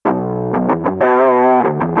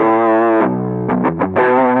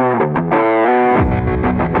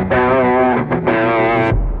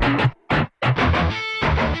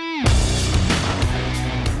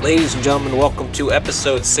and gentlemen, welcome to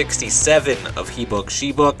episode 67 of He Book,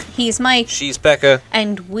 She Book. He's Mike. She's Becca.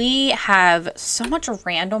 And we have so much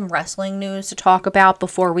random wrestling news to talk about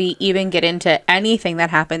before we even get into anything that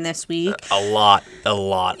happened this week. A lot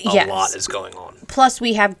is going on. Plus,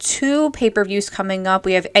 we have 2 pay-per-views coming up.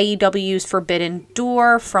 We have AEW's Forbidden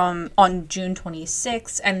Door on June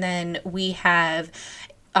 26th, and then we have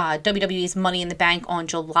WWE's Money in the Bank on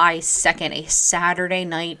July 2nd, a Saturday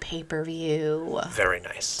night pay-per-view. Very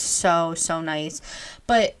nice. So nice.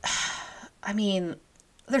 But, I mean,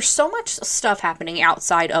 there's so much stuff happening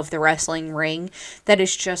outside of the wrestling ring that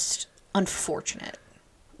is just unfortunate.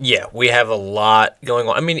 Yeah, we have a lot going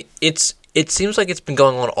on. I mean, it seems like it's been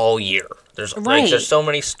going on all year. There's so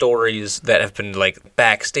many stories that have been like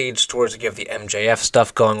backstage stories. You have the MJF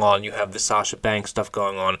stuff going on. You have the Sasha Banks stuff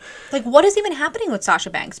going on. Like, what is even happening with Sasha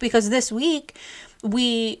Banks? Because this week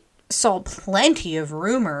we saw plenty of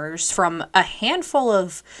rumors from a handful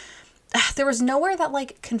of. There was nowhere that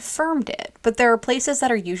like confirmed it, but there are places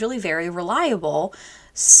that are usually very reliable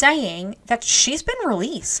saying that she's been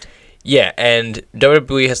released. Yeah, and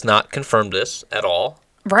WWE has not confirmed this at all.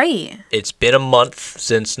 Right. It's been a month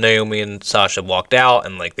since Naomi and Sasha walked out,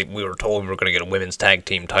 and we were told we were going to get a women's tag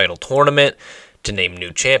team title tournament to name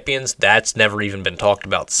new champions. That's never even been talked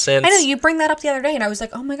about since. I know, you bring that up the other day, and I was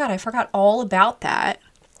like, oh my god, I forgot all about that.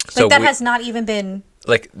 Has not even been...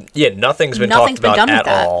 nothing's been talked about at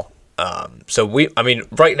all.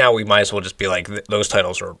 Right now we might as well just be like, those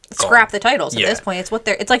titles are scrap the titles at this point.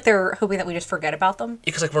 It's like they're hoping that we just forget about them.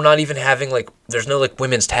 Because we're not even having there's no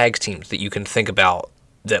women's tag teams that you can think about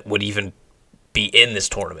that would even be in this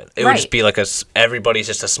tournament. It would just be everybody's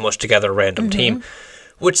just a smushed together random team,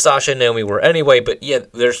 which Sasha and Naomi were anyway. But yeah,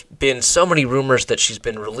 there's been so many rumors that she's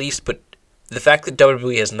been released, but the fact that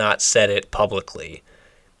WWE has not said it publicly,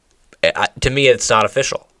 to me, it's not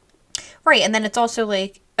official. Right, and then it's also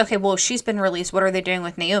like, okay, well, she's been released. What are they doing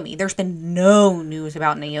with Naomi? There's been no news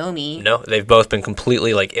about Naomi. No, they've both been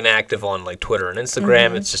completely Inactive on Twitter and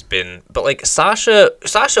Instagram. It's just been, but Sasha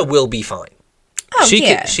will be fine. Oh,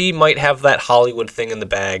 She might have that Hollywood thing in the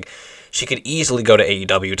bag. She could easily go to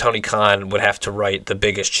AEW. Tony Khan would have to write the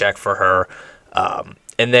biggest check for her.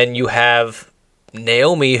 And then you have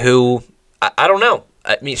Naomi, who, I don't know.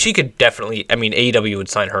 I mean, she could definitely, AEW would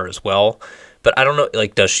sign her as well. But I don't know,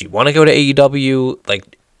 does she want to go to AEW?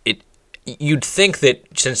 You'd think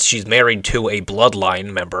that since she's married to a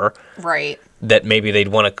Bloodline member, right, that maybe they'd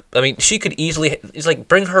want to, she could easily,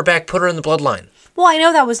 bring her back, put her in the Bloodline. Well, I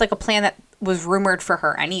know that was a plan that was rumored for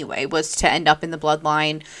her anyway, was to end up in the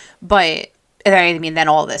Bloodline, but then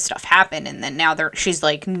all this stuff happened, and then now she's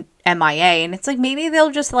MIA, and it's maybe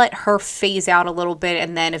they'll just let her phase out a little bit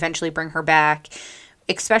and then eventually bring her back,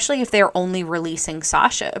 especially if they're only releasing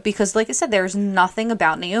Sasha, because like I said, there's nothing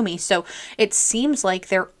about Naomi, so it seems like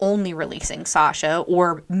they're only releasing Sasha,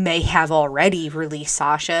 or may have already released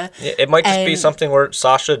Sasha. It might just be something where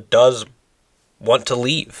Sasha does want to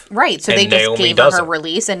leave. Right, so they just Naomi gave her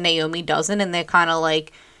release and Naomi doesn't, and they kind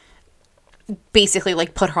of basically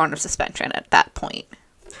put her on a suspension at that point.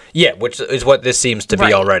 Yeah, which is what this seems to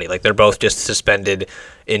be already. They're both just suspended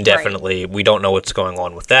indefinitely. Right. We don't know what's going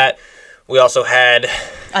on with that. We also had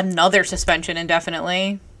another suspension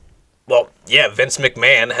indefinitely. Well, yeah, Vince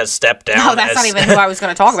McMahon has stepped down. No, that's not even who I was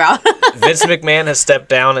going to talk about. Vince McMahon has stepped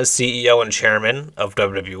down as CEO and chairman of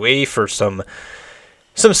WWE for some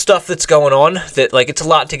stuff that's going on that it's a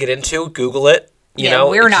lot to get into. Google it. You know,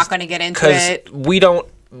 we're not going to get into it. We don't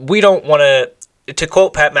want to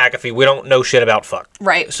quote Pat McAfee, we don't know shit about fuck.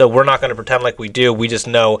 Right. So we're not going to pretend like we do. We just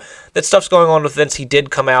know that stuff's going on with Vince. He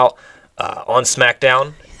did come out on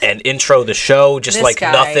SmackDown and intro the show just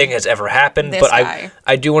nothing has ever happened. But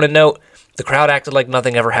I do want to note, the crowd acted like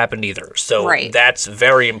nothing ever happened either. So that's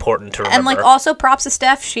very important to remember. And also props to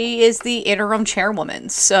Steph. She is the interim chairwoman.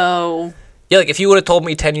 So yeah, if you would have told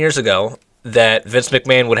me 10 years ago that Vince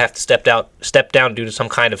McMahon would have to step down due to some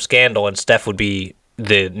kind of scandal and Steph would be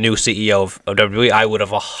the new CEO of WWE, I would have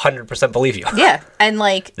 100% believed you. Yeah, and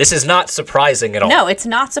this is not surprising at all. No, it's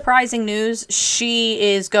not surprising news. She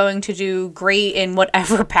is going to do great in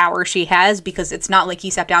whatever power she has, because it's not like he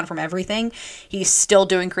stepped down from everything. He's still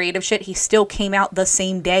doing creative shit. He still came out the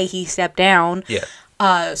same day he stepped down.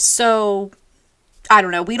 Yeah. So I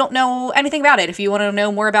don't know. We don't know anything about it. If you want to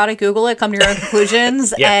know more about it, Google it, come to your own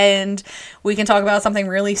conclusions, and we can talk about something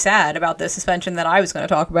really sad about the suspension that I was going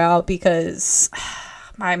to talk about, because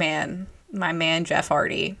my man Jeff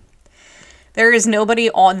Hardy. There is nobody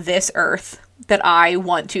on this earth that I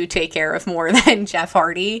want to take care of more than Jeff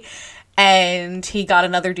Hardy, and he got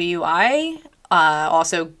another DUI.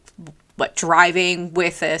 Also, driving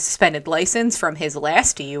with a suspended license from his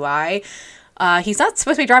last DUI. He's not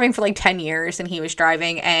supposed to be driving for like 10 years, and he was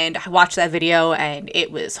driving, and I watched that video, and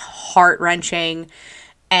it was heart-wrenching.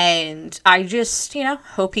 And I just,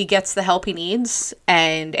 hope he gets the help he needs.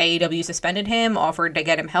 And AEW suspended him, offered to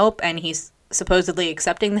get him help, and he's supposedly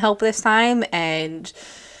accepting the help this time. And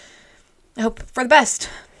I hope for the best.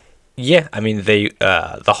 Yeah, I mean, the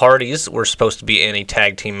Hardys were supposed to be in a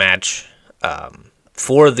tag team match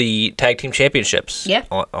for the tag team championships. Yeah.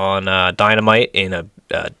 On Dynamite in a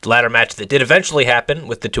ladder match that did eventually happen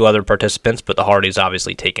with the two other participants, but the Hardys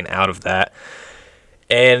obviously taken out of that.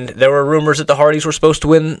 And there were rumors that the Hardys were supposed to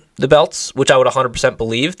win the belts, which I would 100%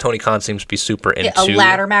 believe. Tony Khan seems to be super into a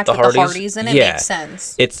ladder match with the Hardys, and it makes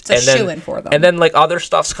sense. It's a shoo-in for them. And then, like, other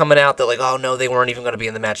stuff's coming out that, like, oh, no, they weren't even going to be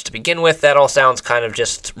in the match to begin with. That all sounds kind of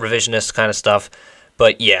just revisionist kind of stuff.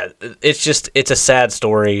 But, yeah, it's a sad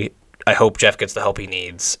story. I hope Jeff gets the help he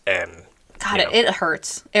needs. And God, it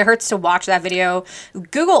hurts. It hurts to watch that video.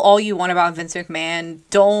 Google all you want about Vince McMahon.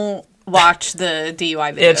 Don't watch the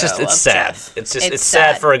DUI video. It's sad. Jeff. It's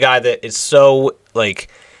sad for a guy that is so, like,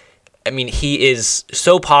 I mean, he is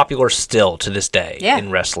so popular still to this day in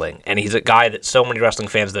wrestling. And he's a guy that so many wrestling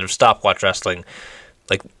fans that have stopped watching wrestling,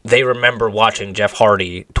 like, they remember watching Jeff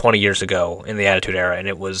Hardy 20 years ago in the Attitude Era, and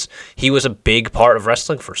he was a big part of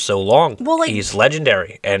wrestling for so long. Well, like, he's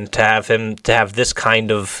legendary, and to have this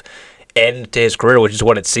kind of end to his career, which is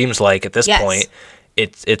what it seems like at this point,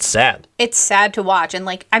 it's sad. It's sad to watch. And,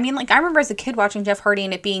 like, I mean, like, I remember as a kid watching Jeff Hardy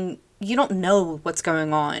and it being, you don't know what's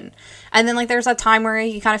going on. And then, like, there's that time where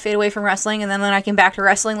you kind of fade away from wrestling, and then when I came back to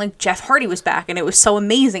wrestling, like, Jeff Hardy was back, and it was so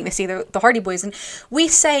amazing to see the Hardy Boys. And we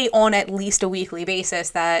say on at least a weekly basis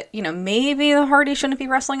that, maybe the Hardys shouldn't be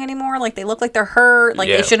wrestling anymore. Like, they look like they're hurt. Like,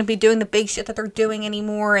 they shouldn't be doing the big shit that they're doing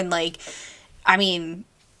anymore. And, like, I mean,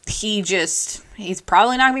 he's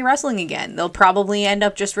probably not going to be wrestling again. They'll probably end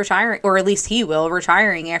up just retiring, or at least he will,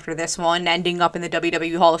 retiring after this one, ending up in the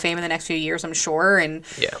WWE Hall of Fame in the next few years, I'm sure. And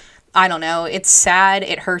I don't know. It's sad.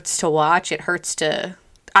 It hurts to watch.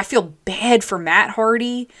 I feel bad for Matt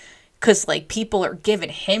Hardy, because, like, people are giving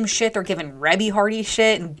him shit. They're giving Rebby Hardy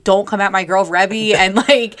shit, and don't come at my girl Rebby. And,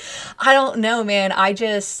 like, I don't know, man. I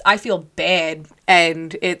feel bad,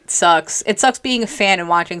 and it sucks. It sucks being a fan and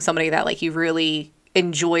watching somebody that, like, you really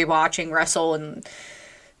enjoy watching wrestle and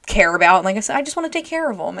care about. And like I said, I just want to take care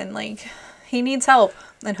of him, and, like, he needs help,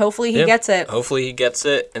 and hopefully he gets it. Hopefully he gets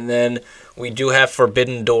it. And then we do have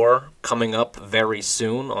Forbidden Door coming up very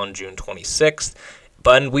soon on June 26th.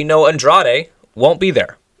 But we know Andrade won't be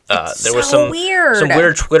there. There was some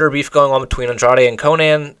weird Twitter beef going on between Andrade and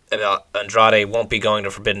Conan about Andrade won't be going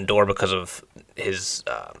to Forbidden Door because of his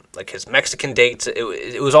his Mexican dates.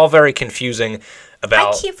 It was all very confusing.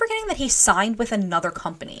 I keep forgetting that he signed with another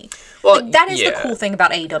company. Well, like, that is the cool thing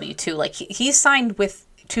about AEW too. Like, he's signed with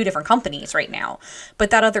 2 different companies right now, but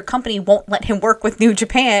that other company won't let him work with New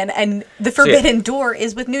Japan, and the Forbidden Door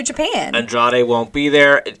is with New Japan. Andrade won't be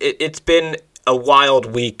there. It's been a wild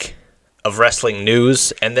week of wrestling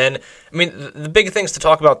news. And then, I mean, the big things to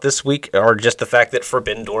talk about this week are just the fact that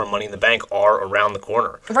Forbidden Door and Money in the Bank are around the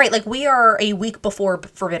corner. Right, like, we are a week before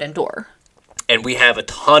Forbidden Door. And we have a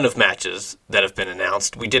ton of matches that have been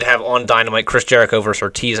announced. We did have on Dynamite Chris Jericho versus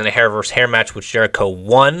Ortiz in a hair versus hair match, which Jericho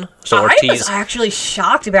won. So I was actually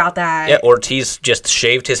shocked about that. Yeah, Ortiz just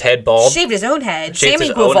shaved his head bald. Shaved his own head.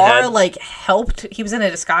 Sammy Guevara, like, helped. He was in a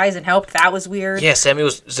disguise and helped. That was weird. Yeah, Sammy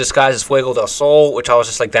was disguised as Fuego del Sol, which I was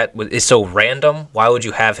just like, that is so random. Why would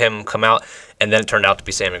you have him come out? And then it turned out to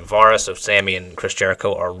be Sammy Guevara, so Sammy and Chris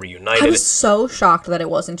Jericho are reunited. I was so shocked that it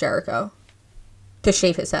wasn't Jericho to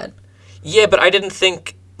shave his head. Yeah, but I didn't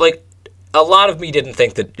think, like, a lot of me didn't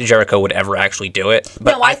think that Jericho would ever actually do it.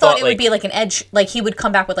 But no, I thought it would be like an edge, like he would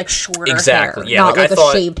come back with, like, shorter hair. Yeah, not like I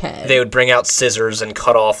thought a shaved head. They would bring out scissors and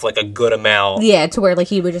cut off, like, a good amount. Yeah, to where, like,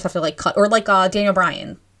 he would just have to, like, cut, or like Daniel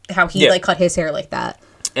Bryan, how he like cut his hair like that.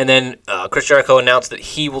 And then Chris Jericho announced that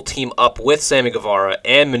he will team up with Sammy Guevara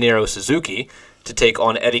and Minoru Suzuki to take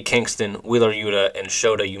on Eddie Kingston, Wheeler Yuta, and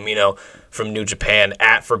Shota Umino from New Japan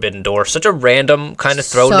at Forbidden Door. Such a random kind of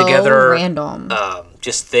thrown together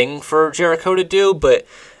just thing for Jericho to do, but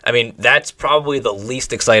I mean, that's probably the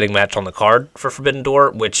least exciting match on the card for Forbidden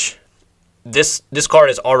Door, which this card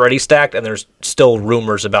is already stacked, and there's still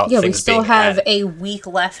rumors about things being added. Yeah, we still have a week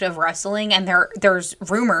left of wrestling, and there's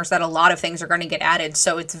rumors that a lot of things are going to get added,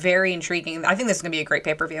 so it's very intriguing. I think this is going to be a great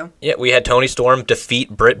pay-per-view. Yeah, we had Toni Storm defeat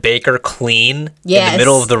Britt Baker clean in the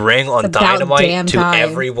middle of the ring on Dynamite to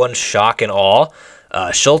everyone's shock and awe.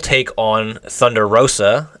 She'll take on Thunder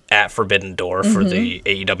Rosa at Forbidden Door for the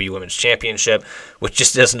AEW Women's Championship, which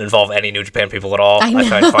just doesn't involve any New Japan people at all. I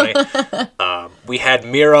find it funny. We had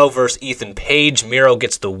Miro versus Ethan Page. Miro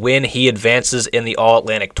gets the win. He advances in the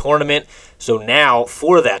All-Atlantic tournament. So now,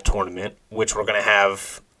 for that tournament, which we're going to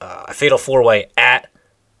have a Fatal 4-Way at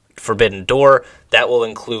Forbidden Door, that will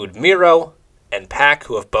include Miro and Pac,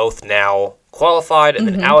 who have both now qualified, and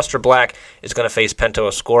then Aleister Black is going to face Penta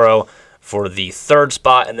Oscuro for the third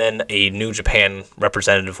spot, and then a New Japan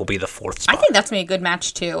representative will be the fourth spot. I think that's going to be a good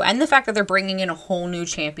match, too. And the fact that they're bringing in a whole new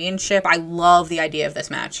championship, I love the idea of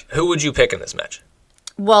this match. Who would you pick in this match?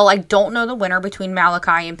 Well, I don't know the winner between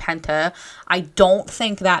Malachi and Penta. I don't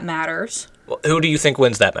think that matters. Well, who do you think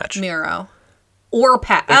wins that match? Miro. Or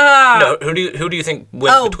Pat. No, who do you think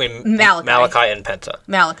wins between Malachi and Penta?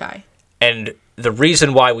 Malachi. And the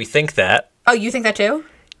reason why we think that... Oh, you think that, too?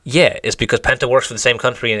 Yeah, is because Penta works for the same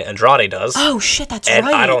country Andrade does. Oh, shit, that's and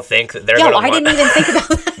right. And I don't think that they're going to I didn't even think about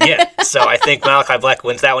that. Yeah, so I think Malachi Black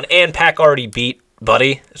wins that one. And Pac already beat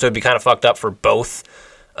Buddy, so it'd be kind of fucked up for both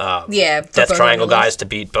Death Triangle guys to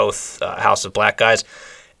beat both House of Black guys.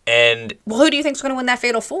 And well, who do you think's going to win that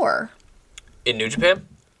Fatal 4? In New Japan?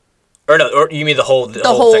 Or no, or you mean the whole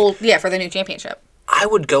thing? Yeah, for the new championship. I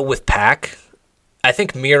would go with Pac. I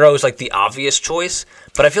think Miro is like the obvious choice,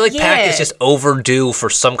 but I feel like Pac is just overdue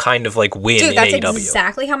for some kind of like win in AEW. That's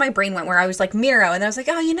exactly how my brain went, where I was like Miro, and I was like,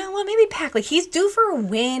 oh, you know what, maybe Pac. Like, he's due for a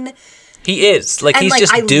win. He is. Like, and, he's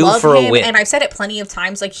just due for a win. And I've said it plenty of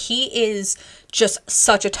times, like, he is just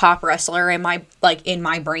such a top wrestler in my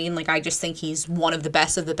brain. Like, I just think he's one of the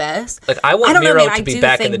best of the best. Like, I want Miro to be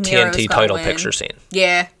back in the TNT title picture scene.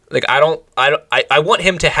 Yeah. Like, I want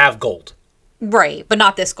him to have gold. Right, but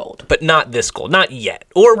not this gold. But not this gold. Not yet.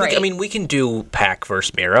 Or, we can do Pac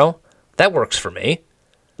versus Miro. That works for me.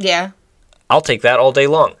 Yeah. I'll take that all day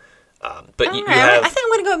long. But you have... I think I'm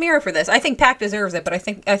going to go with Miro for this. I think Pac deserves it, but I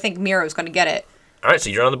think Miro's going to get it. All right,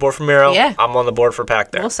 so you're on the board for Miro. Yeah. I'm on the board for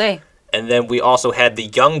Pac there. We'll see. And then we also had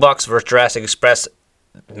the Young Bucks versus Jurassic Express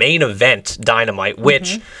main event Dynamite,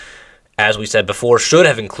 which, as we said before, should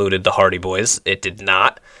have included the Hardy Boys. It did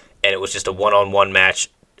not, and it was just a one-on-one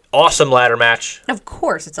match. Awesome ladder match. Of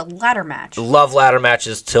course, it's a ladder match. Love ladder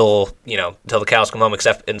matches till the cows come home,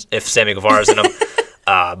 except if Sammy Guevara's in them.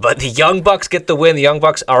 But the Young Bucks get the win. The Young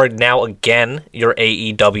Bucks are now again your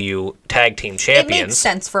AEW Tag Team Champions. It makes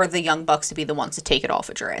sense for the Young Bucks to be the ones to take it off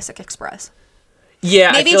of Jurassic Express.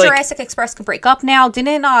 Yeah, maybe Jurassic Express can break up now.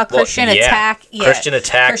 Didn't Christian attack? Yeah. Christian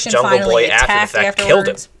attacked Jungle Boy after the fact. Killed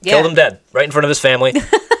him. Yeah. Killed him dead right in front of his family.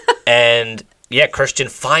 And yeah, Christian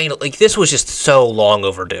finally, this was just so long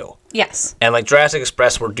overdue. Yes. And Jurassic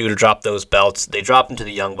Express were due to drop those belts. They dropped them to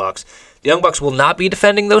the Young Bucks. The Young Bucks will not be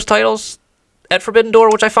defending those titles at Forbidden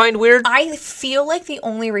Door, which I find weird. I feel like the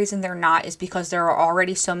only reason they're not is because there are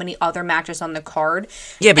already so many other matches on the card.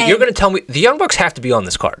 Yeah, but you're going to tell me the Young Bucks have to be on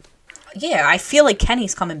this card. Yeah, I feel like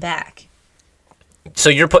Kenny's coming back. So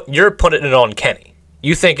you're putting it on Kenny.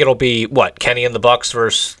 You think it'll be what, Kenny and the Bucks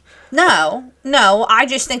versus? No. I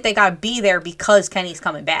just think they gotta be there because Kenny's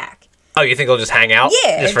coming back. Oh, you think they'll just hang out?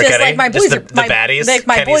 Yeah, just for Kenny? Like my boys, just the baddies, like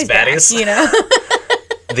my Kenny's boys baddies,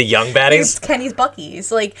 back, the young baddies, Kenny's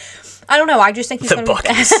Buckies. I don't know. I just think he's gonna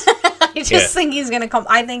Buckies. I just think he's gonna come.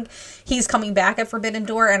 I think he's coming back at Forbidden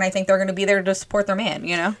Door, and I think they're gonna be there to support their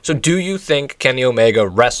man. So, do you think Kenny Omega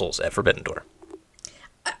wrestles at Forbidden Door?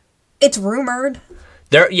 It's rumored.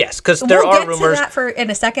 Yes, because there are rumors. We'll get to that in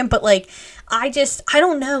a second, but I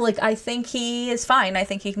don't know. I think he is fine. I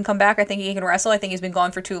think he can come back. I think he can wrestle. I think he's been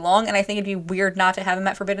gone for too long, and I think it'd be weird not to have him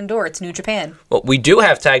at Forbidden Door. It's New Japan. Well, we do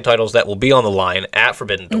have tag titles that will be on the line at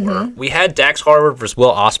Forbidden Door. We had Dax Harwood versus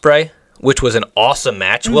Will Ospreay, which was an awesome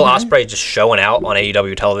match. Will Ospreay just showing out on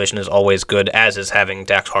AEW television is always good, as is having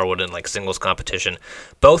Dax Harwood in singles competition.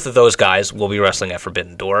 Both of those guys will be wrestling at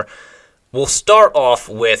Forbidden Door. We'll start off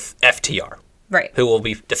with FTR. Right. Who will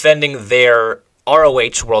be defending their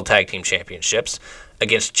ROH World Tag Team Championships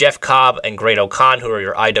against Jeff Cobb and Great O'Khan, who are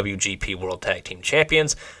your IWGP World Tag Team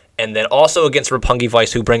Champions, and then also against Roppongi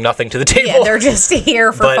Vice, who bring nothing to the table. Yeah, they're just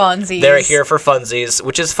here for funsies. They're here for funsies,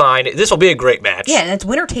 which is fine. This will be a great match. Yeah, and it's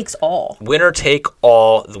winner takes all. Winner take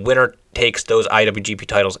all. The winner takes those IWGP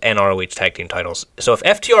titles and ROH Tag Team titles. So if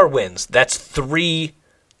FTR wins, that's three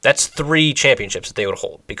championships that they would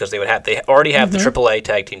hold, because they already have the AAA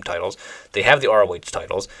tag team titles. They have the ROH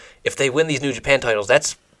titles. If they win these New Japan titles,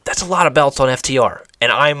 that's a lot of belts on FTR,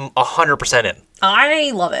 and I'm 100% in. I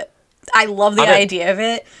love it. I love the idea of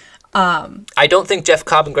it. I don't think Jeff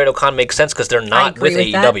Cobb and Great O'Khan make sense because they're not with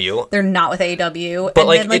AEW. They're not with AEW. But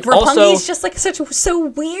and then it Roppongi's also, just so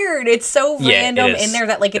weird. It's so random in there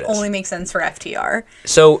that it only makes sense for FTR.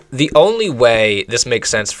 So the only way this makes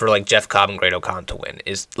sense for Jeff Cobb and Great O'Khan to win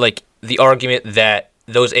is the argument that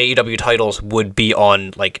those AEW titles would be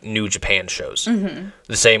on New Japan shows. Mm-hmm.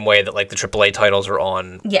 The same way that the AAA titles are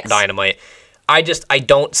on Dynamite. I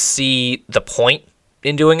don't see the point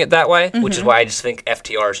in doing it that way, which is why I just think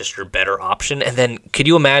FTR is just your better option. And then could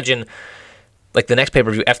you imagine the next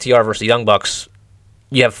pay-per-view, FTR versus Young Bucks,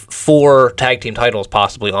 you have 4 tag team titles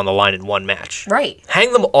possibly on the line in one match. Right.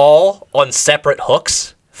 Hang them all on separate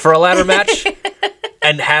hooks for a ladder match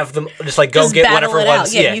and have them just get whatever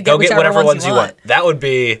ones go get whatever ones you want. That would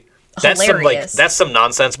be that's some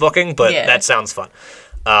nonsense booking, but that sounds fun.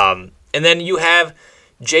 And then you have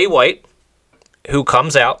Jay White, who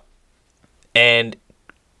comes out, and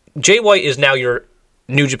Jay White is now your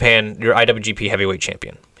New Japan, your IWGP Heavyweight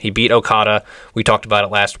Champion. He beat Okada. We talked about it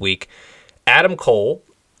last week. Adam Cole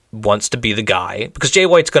wants to be the guy, because Jay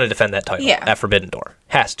White's going to defend that title at Forbidden Door.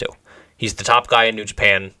 Has to. He's the top guy in New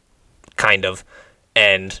Japan, kind of,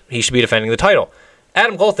 and he should be defending the title.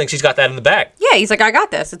 Adam Cole thinks he's got that in the bag. Yeah, he's like, I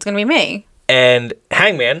got this. It's going to be me. And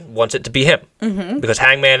Hangman wants it to be him, because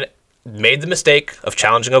Hangman made the mistake of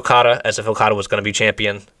challenging Okada as if Okada was going to be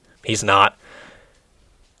champion. He's not.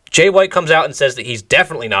 Jay White comes out and says that he's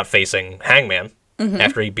definitely not facing Hangman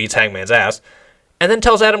after he beats Hangman's ass, and then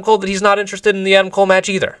tells Adam Cole that he's not interested in the Adam Cole match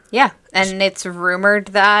either. Yeah, and it's rumored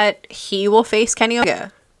that he will face Kenny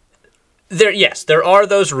Omega. There are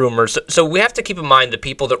those rumors. So we have to keep in mind the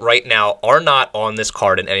people that right now are not on this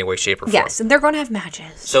card in any way, shape, or form. Yes, and they're going to have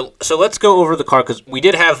matches. So let's go over the card, because we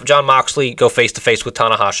did have Jon Moxley go face-to-face with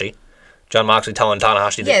Tanahashi. Jon Moxley telling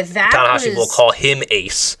Tanahashi that Tanahashi will call him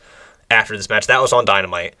ace after this match. That was on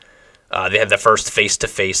Dynamite. They had the first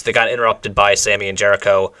face-to-face. They got interrupted by Sammy and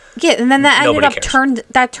Jericho. Yeah, and then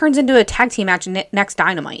that turns into a tag team match next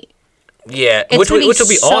Dynamite. Yeah, which would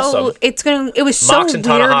be awesome. It was so Mox and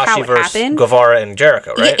weird Tanahashi how it versus happened. Guevara and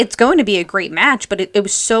Jericho, right? Yeah, it's going to be a great match, but it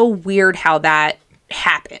was so weird how that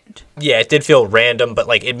happened. Yeah, it did feel random, but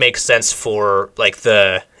it makes sense for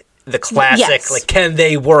the classic, can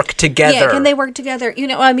they work together? Yeah, can they work together?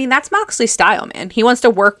 That's Moxley's style, man. He wants to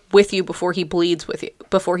work with you before he bleeds with you.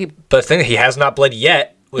 But the thing, he has not bled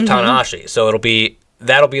yet with Tanahashi, so that'll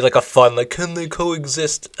be a fun, can they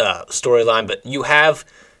coexist storyline. But you have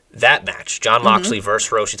that match, Jon Moxley versus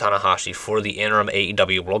Hiroshi Tanahashi for the interim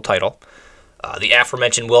AEW World Title. The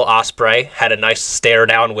aforementioned Will Ospreay had a nice stare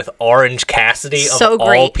down with Orange Cassidy of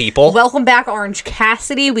all people. Welcome back, Orange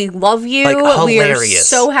Cassidy. We love you. Hilarious. We are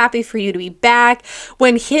so happy for you to be back.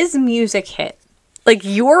 When his music hit,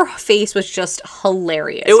 your face was just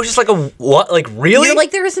hilarious. It was just what? Really? You're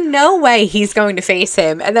there's no way he's going to face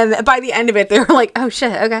him. And then by the end of it, they were like, oh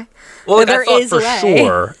shit, okay. Well, I thought for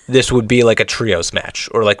sure this would be a trios match,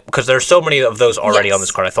 or because there's so many of those already on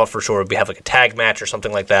this card. I thought for sure it would have a tag match or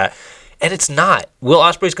something like that. And it's not. Will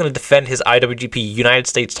Ospreay's going to defend his IWGP United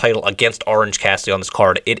States title against Orange Cassidy on this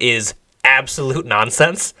card. It is absolute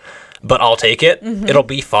nonsense, but I'll take it. It'll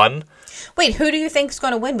be fun. Wait, who do you think is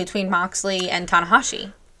going to win between Moxley and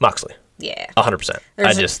Tanahashi? Moxley. Yeah. 100%.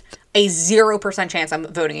 There's a 0% chance I'm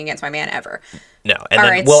voting against my man ever. No. And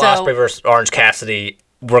then Will Ospreay versus Orange Cassidy,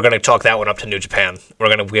 we're going to chalk that one up to New Japan. We're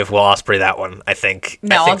going to give Will Ospreay that one, I think.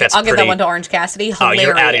 I'll give that one to Orange Cassidy. Hilarious. Oh,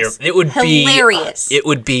 you're out of here. It would hilarious. It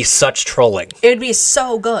would be such trolling. It would be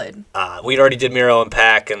so good. We already did Miro and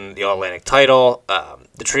Pac and the All-Atlantic title.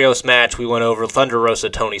 The trios match, we went over Thunder Rosa,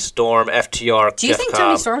 Tony Storm, FTR, Do you think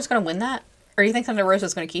Tony Storm's going to win that? Or do you think Thunder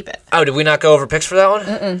Rosa's going to keep it? Oh, did we not go over picks for that one?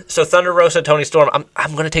 Mm-mm. So Thunder Rosa, Tony Storm,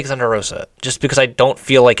 I'm going to take Thunder Rosa just because I don't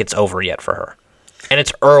feel like it's over yet for her. And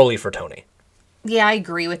it's early for Tony. Yeah, I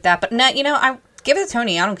agree with that. But, no, I give it to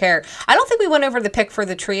Tony. I don't care. I don't think we went over the pick for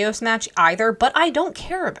the trios match either, but I don't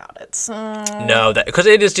care about it. So. No, because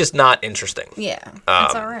it is just not interesting. Yeah,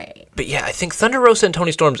 that's all right. But, yeah, I think Thunder Rosa and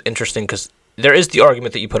Tony Storm's interesting because there is the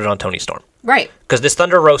argument that you put it on Tony Storm. Right. Because this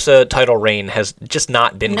Thunder Rosa title reign has just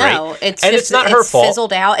not been great. No, it's not her fault.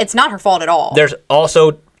 Fizzled out. It's not her fault at all. There's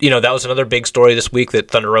also, that was another big story this week that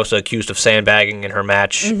Thunder Rosa accused of sandbagging in her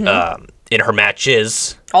match, in her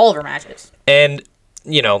matches. All of her matches. And,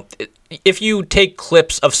 if you take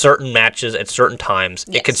clips of certain matches at certain times,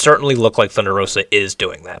 it can certainly look like Thunder Rosa is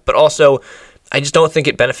doing that. But also, I just don't think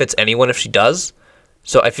it benefits anyone if she does.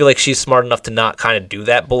 So I feel like she's smart enough to not kind of do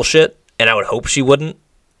that bullshit. And I would hope she wouldn't,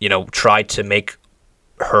 try to make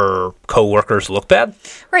her co-workers look bad.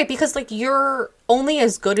 Right, because like you're only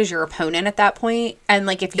as good as your opponent at that point, and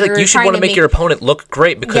like if you're Like, you should want to make your opponent look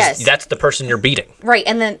great because Yes. that's the person you're beating. right,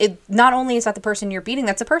 and then it not only is that the person you're beating,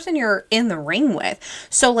 that's the person you're in the ring with.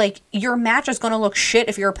 So like your match is going to look shit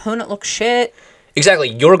if your opponent looks shit. Exactly.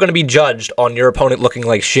 You're going to be judged on your opponent looking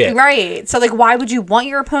like shit. Right. So like why would you want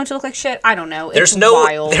your opponent to look like shit? I don't know. It's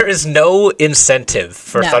wild. There is no incentive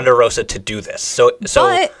for No. Thunder Rosa to do this. So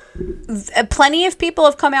But plenty of people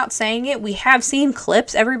have come out saying it. We have seen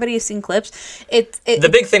clips. Everybody has seen clips. the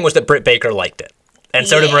big thing was that Britt Baker liked it. And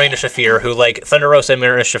so did Yeah. Marina Shafir, who, like, Thunder Rosa and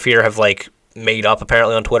Marina Shafir have, like, made up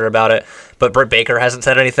apparently on Twitter about it. But Britt Baker hasn't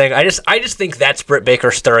said anything. I just think that's Britt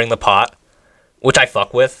Baker stirring the pot, which I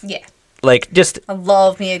fuck with. Yeah. Like, just I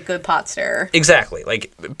love me a good pot stirrer. exactly.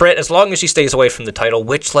 Like, Britt, as long as she stays away from the title,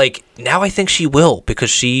 which, like, now I think she will because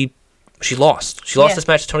she lost. She lost Yeah. this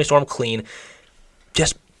match to Toni Storm clean.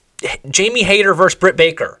 Just Jamie Hayter versus Britt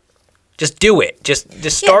Baker. Just do it. Just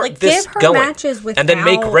start like, this give her going. matches And then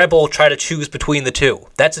make without- Rebel try to choose between the two.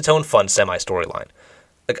 That's its own fun semi-storyline.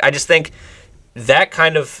 Like, I just think that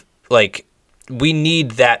kind of, like, we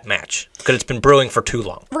need that match because it's been brewing for too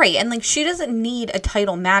long. Right, and like she doesn't need a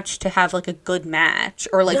title match to have like a good match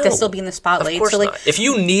or like to No, still be in the spotlight. Of course so like not. If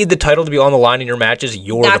you need the title to be on the line in your matches,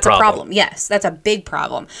 you're that's the a problem. Yes, that's a big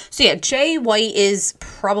problem. So yeah, Jay White is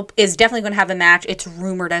definitely going to have a match. It's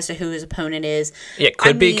rumored as to who his opponent is. Yeah,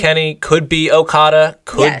 could I be mean, Kenny, could be Okada,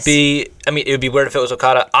 could Yes. be. I mean, it would be weird if it was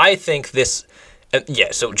Okada. I think this.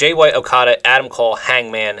 So Jay White, Okada, Adam Cole,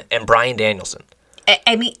 Hangman, and Bryan Danielson.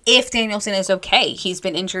 I mean, if Danielson is okay, he's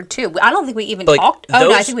been injured too. I don't think we even Like, talked. Oh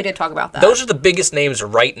no, I those- think we did talk about that. Those are the biggest names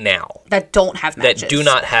right now that don't have matches. that do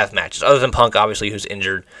not have matches, other than Punk, obviously, who's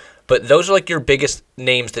injured. But those are like your biggest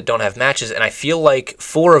names that don't have matches, and I feel like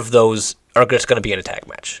 4 of those are just going to be in a tag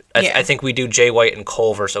match. Yeah. I think we do Jay White and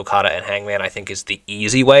Cole versus Okada and Hangman. I think is the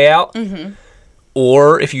easy way out. Mm-hmm.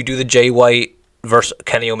 Or if you do the Jay White versus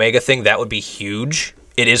Kenny Omega thing, that would be huge.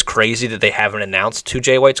 It is crazy that they haven't announced who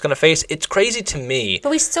Jay White's going to face. It's crazy to me. But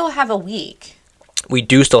we still have a week. We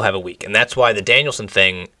do still have a week, and that's why the Danielson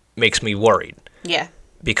thing makes me worried Yeah.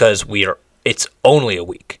 because it's only a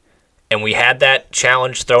week. And we had that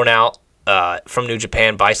challenge thrown out from New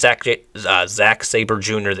Japan by Zack Sabre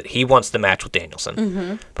Jr. that he wants the match with Danielson.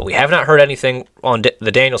 Mm-hmm. But we have not heard anything on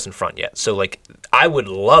the Danielson front yet. So, like, I would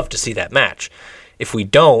love to see that match. If we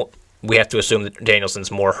don't, we have to assume that Danielson's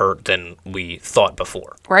more hurt than we thought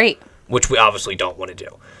before, Right. which we obviously don't want to do.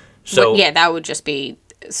 So, Yeah, that would just be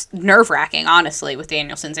nerve wracking, honestly, with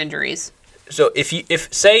Danielson's injuries. So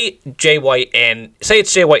if say Jay White and say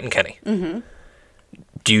it's Jay White and Kenny,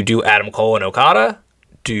 do you do Adam Cole and Okada?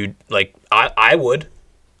 I would.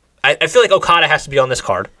 I feel like Okada has to be on this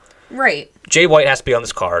card. Right. Jay White has to be on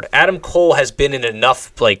this card. Adam Cole has been in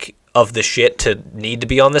enough like of the shit to need to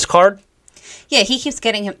be on this card. Yeah, he keeps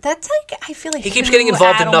getting him. That's like, I feel like He keeps who getting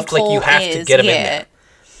involved Adam enough, like, you Cole have to is. get him in there.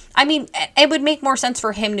 I mean, it would make more sense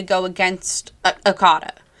for him to go against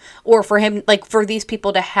Okada, or for him, like, for these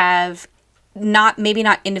people to have maybe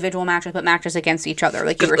not individual matches, but matches against each other,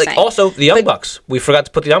 like you were saying. Also, the Young Bucks. We forgot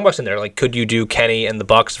to put the Young Bucks in there. Like, could you do Kenny and the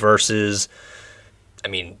Bucks versus, I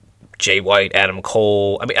mean, Jay White, Adam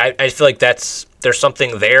Cole? I mean, I feel like there's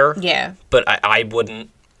something there. Yeah. But I wouldn't.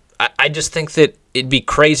 I just think that it'd be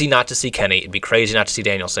crazy not to see Kenny. It'd be crazy not to see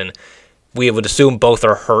Danielson. We would assume both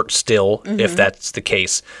are hurt still, if that's the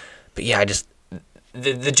case. But yeah,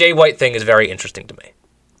 the Jay White thing is very interesting to me.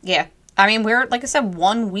 Yeah. I mean, we're, like I said,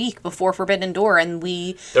 1 week before Forbidden Door, and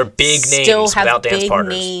They're big names still have without dance big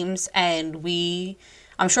partners. names, and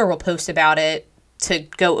I'm sure we'll post about it to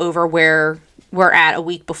go over where we're at a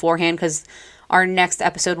week beforehand, because our next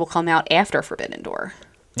episode will come out after Forbidden Door.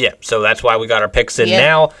 Yeah, so that's why we got our picks in Yeah.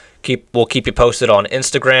 now. We'll keep you posted on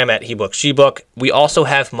Instagram at HeBookSheBook. We also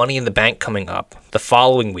have Money in the Bank coming up the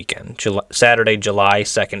following weekend, Saturday, July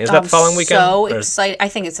 2nd. Is that the following weekend? So Or- excited! I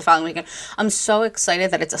think it's the following weekend. I'm so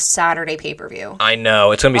excited that it's a Saturday pay-per-view. I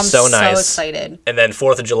know. It's going to be I'm so nice. so excited. And then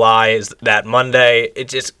 4th of July is that Monday.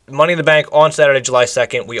 It's just Money in the Bank on Saturday, July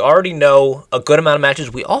 2nd. We already know a good amount of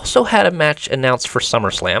matches. We also had a match announced for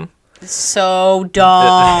SummerSlam So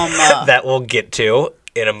dumb. that we'll get to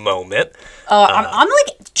in a moment. I'm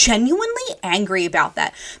like genuinely angry about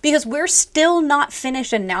that, because we're still not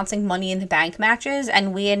finished announcing Money in the Bank matches,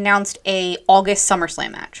 and we announced a August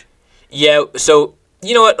SummerSlam Yeah, so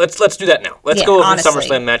you know what? Let's do that now. Let's Yeah, go over honestly. the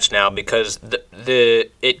SummerSlam match now, because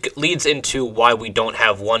it leads into why we don't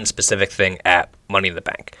have one specific thing at Money in the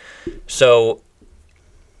Bank. So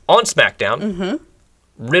on SmackDown,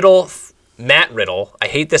 Riddle Matt Riddle. I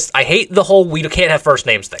hate this. I hate the whole we can't have first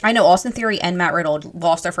names thing. I know Austin Theory and Matt Riddle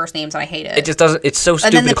lost their first names, and I hate it. It just doesn't. It's so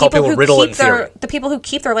stupid to call people Riddle and Theory. The people who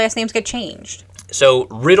keep their last names get changed. So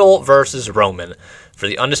Riddle versus Roman for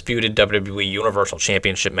the undisputed WWE Universal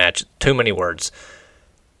Championship match. Too many words.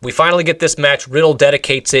 We finally get this match. Riddle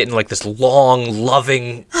dedicates it in like this long,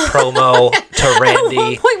 loving promo to Randy. At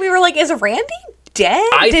one point, we were like, "Is Randy dead?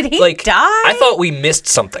 Did he die?" I thought we missed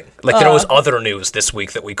something. Like there was other news this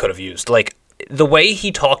week that we could have used. Like the way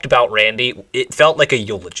he talked about Randy, it felt like a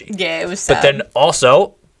eulogy. Yeah, it was sad. But then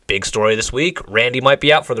also, big story this week, Randy might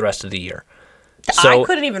be out for the rest of the year. So, I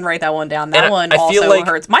couldn't even write that one down. That one I also feel like,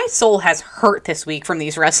 hurts. My soul has hurt this week from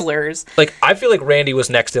these wrestlers. Like I feel like Randy was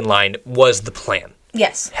next in line was the plan.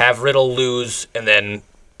 Yes. Have Riddle lose and then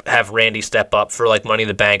have Randy step up for like Money in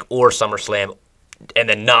the Bank or SummerSlam and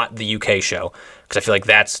then not the UK show. Because I feel like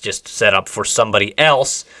that's just set up for somebody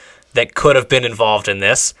else that could have been involved in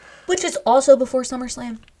this. Which is also before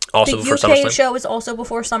SummerSlam. Also before SummerSlam. The UK show is also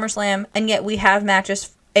before SummerSlam, and yet we have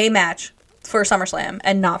a match for SummerSlam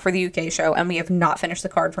and not for the UK show, and we have not finished the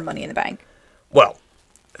card for Money in the Bank. Well,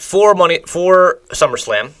 for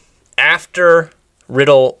SummerSlam, after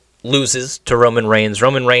Riddle loses to Roman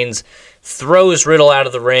Reigns throws Riddle out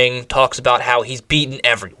of the ring, talks about how he's beaten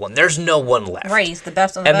everyone. There's no one left. Right, he's the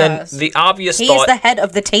best of the And best. then the obvious he's thought... the head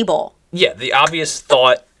of the table. Yeah, the obvious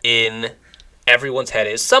thought in everyone's head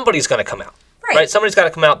is somebody's going to come out. Right? Somebody's got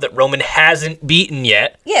to come out that Roman hasn't beaten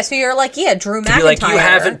yet. Yeah, so you're like, Drew McIntyre. To be like, you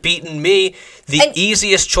haven't beaten me. The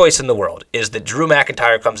easiest choice in the world is that Drew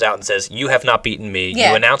McIntyre comes out and says, you have not beaten me.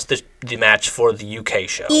 Yeah. You announced the match for the UK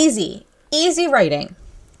show. Easy writing.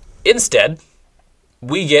 Instead,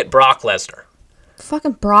 we get Brock Lesnar.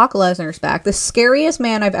 Fucking Brock Lesnar's back. The scariest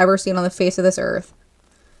man I've ever seen on the face of this earth.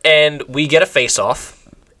 And we get a face-off,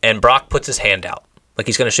 and Brock puts his hand out. Like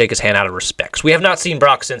he's going to shake his hand out of respect. 'Cause we have not seen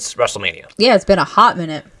Brock since WrestleMania. Yeah, it's been a hot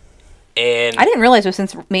minute. And I didn't realize it was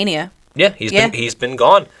since Mania. Yeah, he's been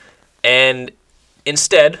gone. And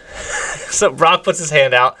instead, so Brock puts his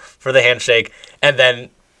hand out for the handshake, and then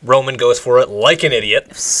Roman goes for it like an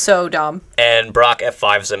idiot. So dumb. And Brock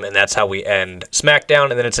F5s him, and that's how we end SmackDown.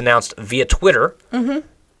 And then it's announced via Twitter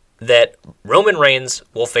that Roman Reigns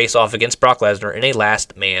will face off against Brock Lesnar in a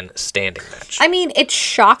last man standing match. I mean, it's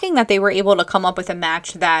shocking that they were able to come up with a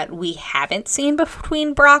match that we haven't seen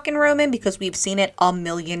between Brock and Roman, because we've seen it a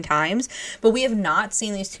million times, but we have not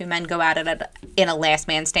seen these two men go at it in a last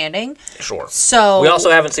man standing. Sure. So we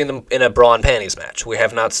also haven't seen them in a bra and panties match. We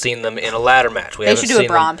have not seen them in a ladder match. They should do a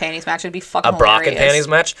bra and panties match. It'd be fucking hilarious. A Brock and panties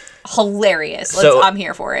match? Hilarious. I'm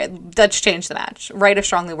here for it. Let's change the match. Write a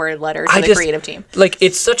strongly worded letter to the creative team. Like,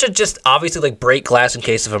 it's such a just obviously like break glass in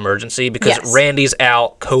case of emergency, because Randy's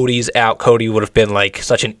out, Cody's out. Cody would have been like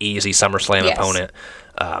such an easy SummerSlam opponent.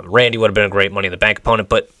 Randy would have been a great Money in the Bank opponent,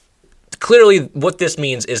 but clearly what this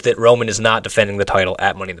means is that Roman is not defending the title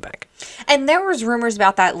at Money in the Bank. And there was rumors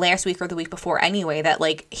about that last week or the week before anyway, that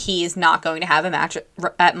like he is not going to have a match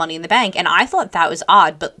at Money in the Bank, and I thought that was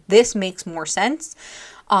odd, but this makes more sense.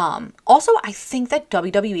 Also, I think that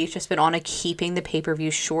WWE has just been on a keeping the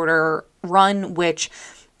pay-per-view shorter run, which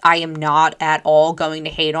I am not at all going to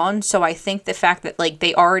hate on. So I think the fact that like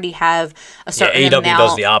they already have a certain amount... AEW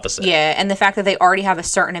does the opposite. Yeah, and the fact that they already have a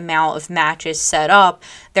certain amount of matches set up,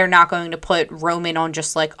 they're not going to put Roman on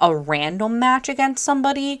just like a random match against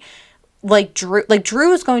somebody. Like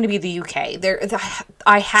Drew is going to be the UK.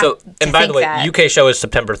 I have to think that. And by the way, UK show is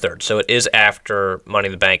September 3rd, so it is after Money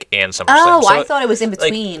in the Bank and SummerSlam. Oh, so I thought it was in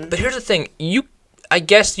between. But here's the thing, I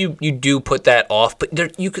guess you do put that off, but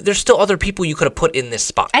there's still other people you could have put in this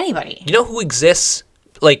spot. Anybody. You know who exists?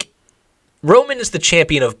 Like, Roman is the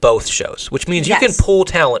champion of both shows, which means you can pull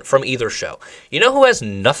talent from either show. You know who has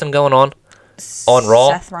nothing going on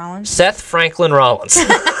Raw? Seth Rollins. Seth Franklin Rollins.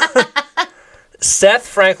 Seth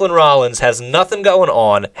Franklin Rollins has nothing going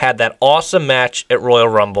on, had that awesome match at Royal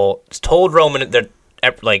Rumble. It's told Roman that,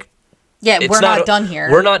 like... Yeah, we're not done here.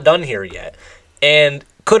 We're not done here yet. And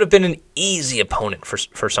could have been an easy opponent for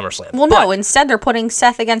SummerSlam. Well, no, instead they're putting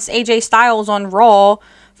Seth against AJ Styles on Raw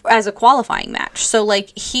as a qualifying match. So,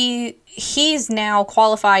 like, he's now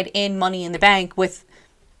qualified in Money in the Bank with...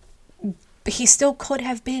 He still could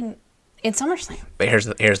have been in SummerSlam. But here's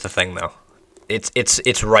the thing, though.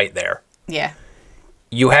 It's right there. Yeah.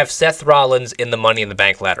 You have Seth Rollins in the Money in the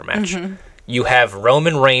Bank ladder match. Mm-hmm. You have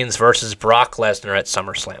Roman Reigns versus Brock Lesnar at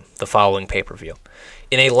SummerSlam, the following pay-per-view,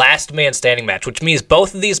 in a last man standing match, which means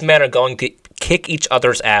both of these men are going to kick each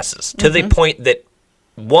other's asses to the point that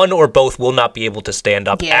one or both will not be able to stand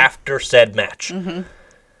up after said match. Mm-hmm.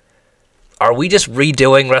 Are we just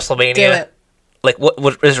redoing WrestleMania? Do it. Like,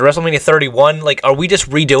 what is WrestleMania 31? Like, are we just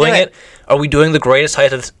redoing it? Are we doing the greatest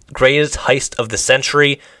heist of the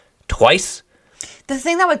century twice? The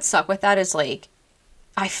thing that would suck with that is, like,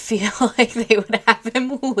 I feel like they would have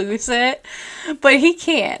him lose it, but he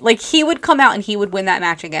can't. Like, he would come out and he would win that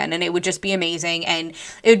match again, and it would just be amazing, and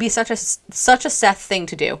it would be such a Seth thing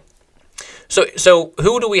to do. So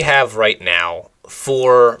who do we have right now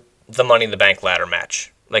for the Money in the Bank ladder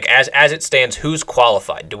match? Like, as it stands, who's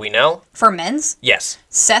qualified? Do we know? For men's? Yes.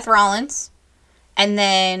 Seth Rollins. And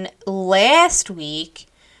then last week,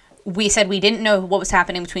 we said we didn't know what was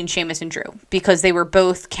happening between Sheamus and Drew because they were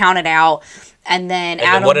both counted out. And then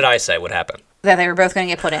Adam... what did I say? What happened? That they were both going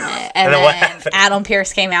to get put in it. And then Adam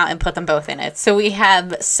Pearce came out and put them both in it. So we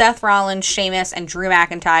have Seth Rollins, Sheamus, and Drew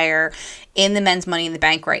McIntyre in the men's Money in the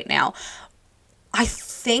Bank right now. I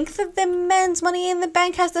think that the men's Money in the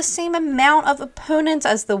Bank has the same amount of opponents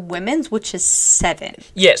as the women's, which is 7.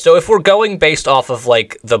 Yeah, so if we're going based off of,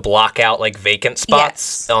 like, the blockout, like, vacant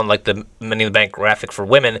spots on, like, the Money in the Bank graphic for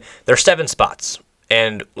women, there's 7 spots.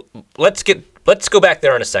 And let's go back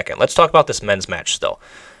there in a second. Let's talk about this men's match still.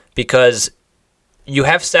 Because you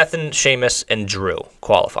have Seth and Sheamus and Drew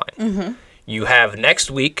qualifying. Mm-hmm. You have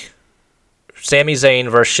next week Sami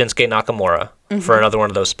Zayn versus Shinsuke Nakamura for another one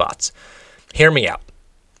of those spots. Hear me out.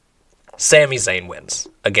 Sami Zayn wins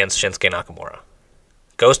against Shinsuke Nakamura.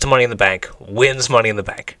 Goes to Money in the Bank, wins Money in the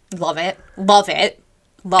Bank. Love it. Love it.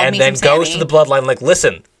 Love and me then some Sami. goes to the Bloodline like,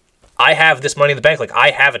 listen, I have this Money in the Bank. Like,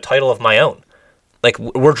 I have a title of my own. Like,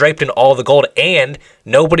 we're draped in all the gold, and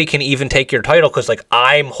nobody can even take your title because, like,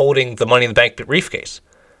 I'm holding the Money in the Bank briefcase.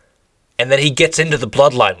 And then he gets into the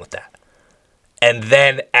Bloodline with that. And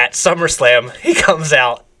then at SummerSlam, he comes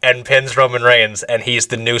out and pins Roman Reigns, and he's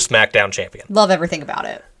the new SmackDown champion. Love everything about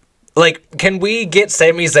it. Like, can we get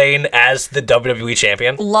Sami Zayn as the WWE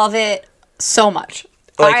champion? Love it so much.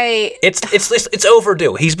 Like, it's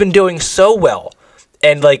overdue. He's been doing so well.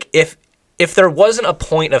 And, like, if there wasn't a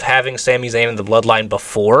point of having Sami Zayn in the Bloodline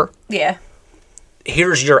before,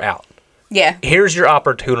 here's your out. Yeah. Here's your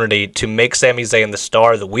opportunity to make Sami Zayn the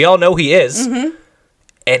star that we all know he is,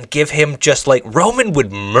 and give him just, like, Roman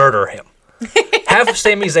would murder him. Have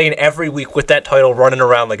Sami Zayn every week with that title running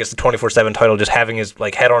around like it's the 24/7 title, just having his,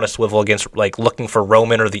 like, head on a swivel against, like, looking for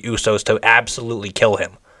Roman or the Usos to absolutely kill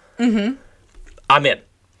him. Mm-hmm. I'm in.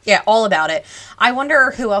 Yeah, all about it. I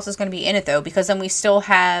wonder who else is going to be in it, though, because then we still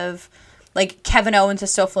have, like, Kevin Owens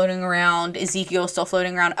is still floating around, Ezekiel is still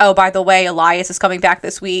floating around. Oh, by the way, Elias is coming back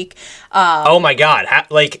this week. Oh my God.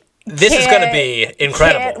 This is going to be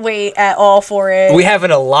incredible. Can't wait at all for it. We have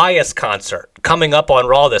an Elias concert coming up on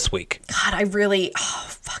Raw this week. God,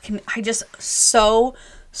 I just so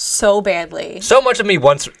badly. So much of me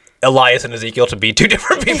wants Elias and Ezekiel to be 2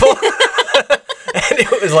 different people. And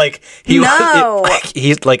it was like,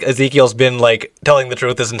 he's like, Ezekiel's been, like, telling the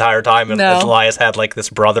truth this entire time, and Elias had, like,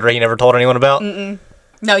 this brother he never told anyone about. Mm-mm.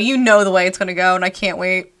 No, you know the way it's going to go, and I can't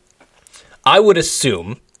wait. I would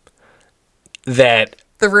assume that...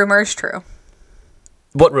 The rumor is true.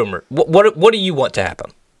 What rumor? What do you want to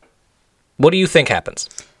happen? What do you think happens?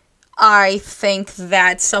 I think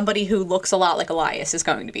that somebody who looks a lot like Elias is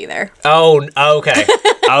going to be there. Oh, okay.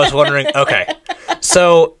 I was wondering. Okay.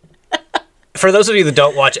 So, for those of you that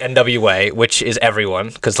don't watch NWA, which is everyone,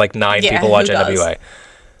 because, like, 9 people watch NWA,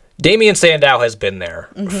 Damian Sandow has been there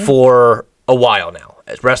for a while now,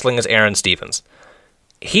 wrestling as Aaron Stevens.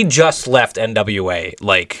 He just left NWA,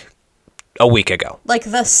 like, a week ago. Like,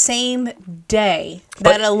 the same day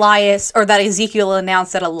that that Ezekiel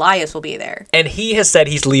announced that Elias will be there. And he has said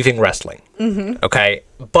he's leaving wrestling. Mm-hmm. Okay?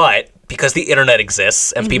 But because the internet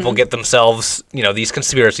exists and people get themselves, these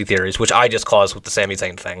conspiracy theories, which I just caused with the Sami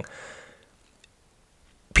Zayn thing,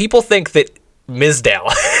 people think that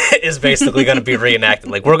Mizdow is basically going to be reenacted.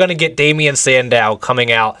 Like, we're going to get Damian Sandow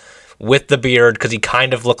coming out with the beard because he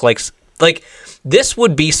kind of looked like... This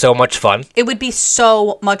would be so much fun. It would be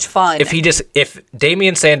so much fun. If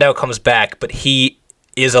Damian Sandow comes back, but he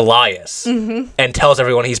is Elias and tells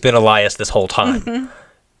everyone he's been Elias this whole time.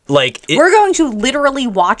 We're going to literally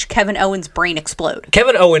watch Kevin Owens' brain explode.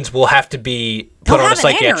 Kevin Owens will have to be put on a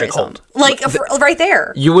psychiatric hold. Right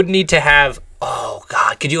there. You would need to have... Oh,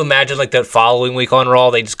 God. Could you imagine, like, the following week on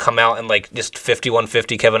Raw, they just come out and, like, just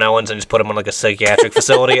 5150 Kevin Owens and just put him on, like, a psychiatric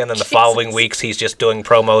facility, and then the following weeks he's just doing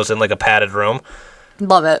promos in, like, a padded room?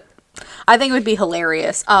 Love it. I think it would be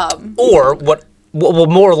hilarious. Or what will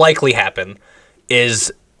more likely happen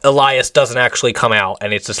is Elias doesn't actually come out,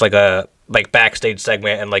 and it's just, like, a like backstage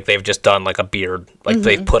segment, and like they've just done like a beard, like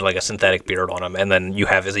they've put like a synthetic beard on him, and then you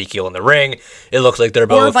have Ezekiel in the ring. It looks like they're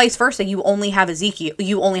both. Or vice versa, you only have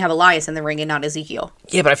Elias in the ring and not Ezekiel.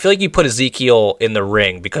 Yeah, but I feel like you put Ezekiel in the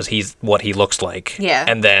ring because he's what he looks like. Yeah.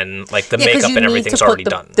 And then like the makeup and everything's already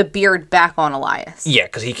done. The beard back on Elias. Yeah,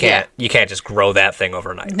 because he can't. You can't just grow that thing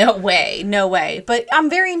overnight. No way. But I'm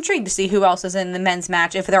very intrigued to see who else is in the men's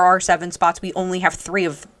match. If there are 7 spots, we only have three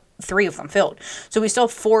of them filled. So we still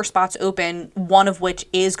have 4 spots open, one of which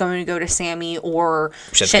is going to go to Sammy or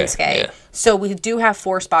Shinsuke. Yeah. So we do have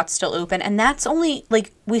 4 spots still open, and that's only,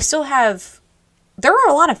 like, we still have... There are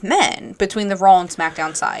a lot of men between the Raw and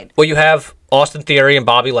SmackDown side. Well, you have Austin Theory and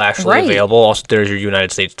Bobby Lashley available. Austin Theory is your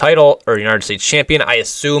United States title, or United States champion. I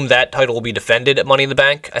assume that title will be defended at Money in the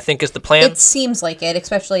Bank, I think is the plan. It seems like it,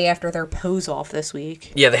 especially after their pose-off this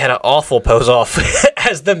week. Yeah, they had an awful pose-off.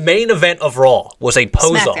 As the main event of Raw was a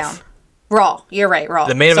pose-off. SmackDown. Raw. You're right, Raw.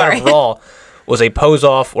 The main event of Raw was a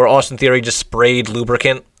pose-off where Austin Theory just sprayed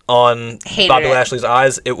lubricant on Bobby Lashley's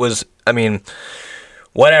eyes. It was, I mean,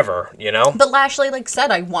 whatever, you know? But Lashley, like,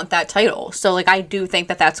 said, I want that title. So, like, I do think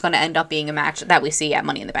that that's going to end up being a match that we see at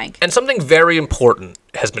Money in the Bank. And something very important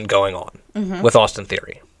has been going on with Austin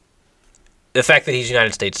Theory. The fact that he's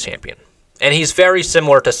United States champion. And he's very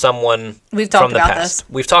similar to someone We've talked from the about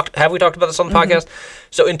past. this. Have we talked about this on the podcast?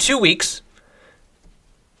 So in 2 weeks,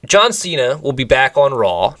 John Cena will be back on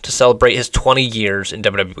Raw to celebrate his 20 years in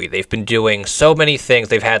WWE. They've been doing so many things.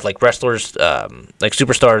 They've had like wrestlers, like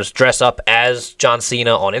superstars, dress up as John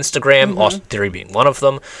Cena on Instagram. Austin Theory being one of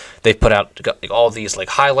them. They've put out like all these like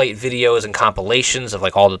highlight videos and compilations of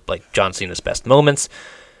like all the like John Cena's best moments.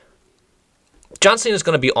 John Cena's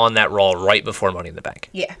going to be on that Raw right before Money in the Bank.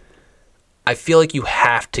 Yeah. I feel like you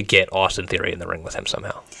have to get Austin Theory in the ring with him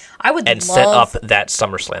somehow. I would set up that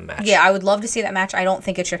SummerSlam match. Yeah, I would love to see that match. I don't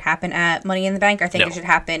think it should happen at Money in the Bank. I think it should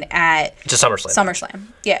happen at just SummerSlam. SummerSlam.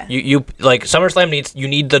 Yeah. You like SummerSlam you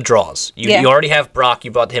need the draws. You already have Brock.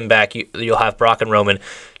 You brought him back. You'll have Brock and Roman.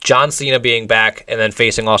 John Cena being back and then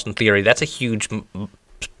facing Austin Theory. That's a huge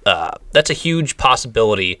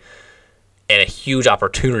possibility and a huge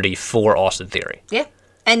opportunity for Austin Theory. Yeah.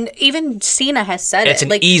 And even Cena has said it's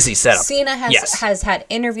an easy setup. Cena has had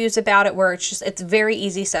interviews about it where it's very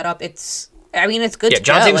easy setup. It's good to go.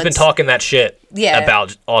 John Cena's been talking that shit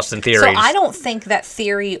about Austin Theory. So I don't think that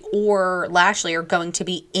Theory or Lashley are going to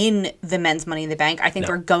be in the men's Money in the Bank. I think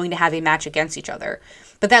they're going to have a match against each other.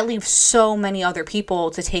 But that leaves so many other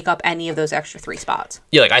people to take up any of those extra 3 spots.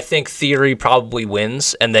 Yeah, like I think Theory probably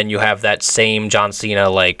wins, and then you have that same John Cena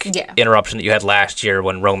interruption that you had last year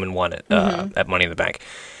when Roman won it at Money in the Bank.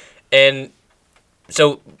 And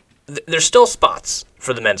so there's still spots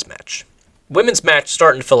for the men's match. Women's match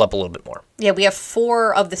starting to fill up a little bit more. Yeah, we have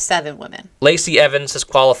 4 of the 7 women. Lacey Evans has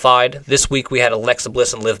qualified. This week we had Alexa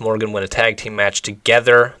Bliss and Liv Morgan win a tag team match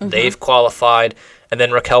together. They've qualified. And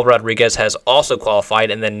then Raquel Rodriguez has also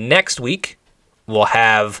qualified. And then next week, we'll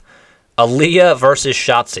have Aaliyah versus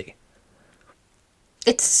Shotzi.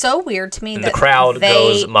 It's so weird to me that the crowd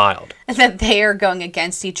goes mild. That they are going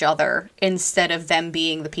against each other instead of them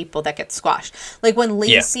being the people that get squashed. Like when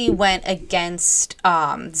Lacey went against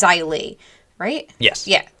Xia Li, right? Yes.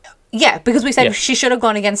 Yeah. Yeah, because we said she should have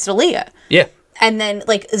gone against Aaliyah. Yeah. And then,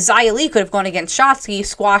 like, Xia Li could have gone against Shotzi,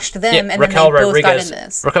 squashed them, and Raquel then they both got in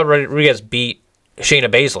this. Raquel Rodriguez beat Shayna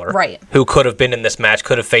Baszler, right? Who could have been in this match,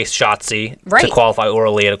 could have faced Shotzi to qualify, or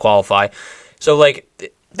Aaliyah to qualify. So, like...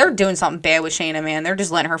 They're doing something bad with Shayna, man. They're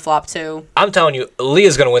just letting her flop, too. I'm telling you,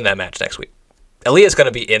 Aaliyah's going to win that match next week. Aaliyah's going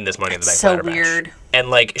to be in this Money in the Bank ladder match. So weird. And,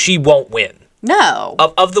 like, she won't win. No.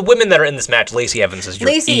 Of the women that are in this match, Lacey Evans is your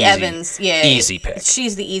easy pick.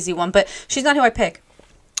 She's the easy one, but she's not who I pick.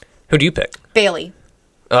 Who do you pick? Bayley.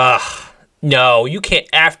 No, you can't.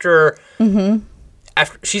 After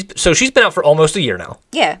she's been out for almost a year now.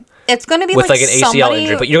 Yeah, it's going to be with like an ACL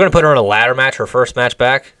injury, but you're going to put her in a ladder match, her first match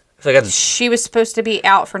back. I feel like she was supposed to be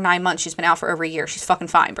out for 9 months. She's been out for over a year. She's fucking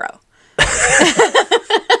fine, bro.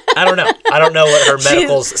 I don't know. I don't know what her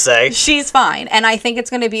medicals say. She's fine. And I think it's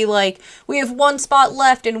going to be like, we have 1 spot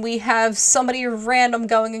left and we have somebody random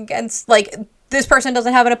going against, like, this person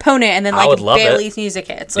doesn't have an opponent, and then, like, Bayley's music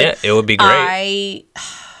hits. Like, yeah, it would be great.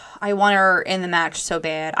 I want her in the match so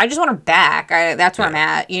bad. I just want her back. That's where I'm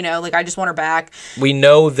at, you know? Like, I just want her back. We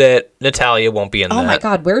know that Natalya won't be in that. Oh, my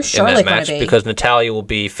God. Where's Charlotte going to be? Because Natalya will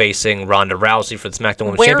be facing Ronda Rousey for the SmackDown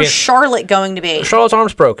Women's Championship. Where's Charlotte going to be? Charlotte's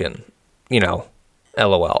arm's broken. You know.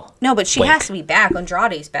 LOL. No, but she has to be back.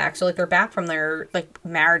 Andrade's back. So, like, they're back from their, like,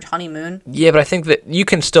 marriage honeymoon. Yeah, but I think that you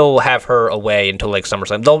can still have her away until, like,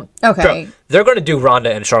 SummerSlam. They're going to do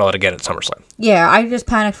Ronda and Charlotte again at SummerSlam. Yeah, I just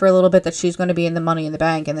panicked for a little bit that she's going to be in the Money in the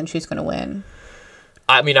Bank and then she's going to win.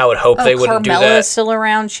 I mean, I would hope they wouldn't do that. Carmella's still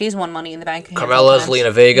around. She's won Money in the Bank. Carmella's,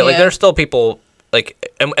 Lena Vega. Like, there's still people,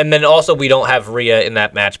 like, and then also we don't have Rhea in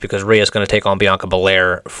that match because Rhea's going to take on Bianca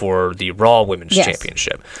Belair for the Raw Women's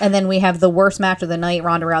Championship. And then we have the worst match of the night,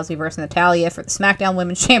 Ronda Rousey versus Natalya for the SmackDown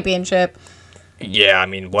Women's Championship. Yeah, I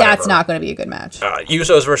mean, whatever. That's not going to be a good match.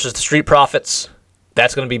 Usos versus the Street Profits.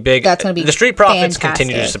 That's going to be big. That's going to be The Street Profits fantastic.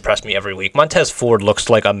 continue to suppress me every week. Montez Ford looks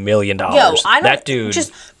like $1 million. Yo, I don't, that dude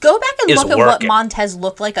just go back and is look at working. what Montez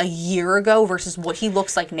looked like a year ago versus what he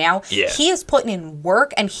looks like now. Yeah. He is putting in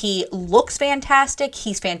work and he looks fantastic.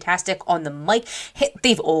 He's fantastic on the mic.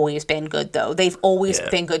 They've always been good though. They've always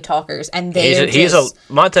been good talkers, and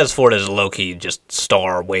Montez Ford is a low key just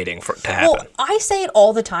star waiting for it to happen. Well, I say it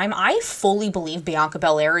all the time. I fully believe Bianca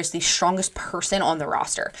Belair is the strongest person on the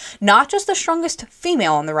roster, not just the strongest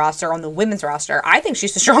female on the roster. On the women's roster, I think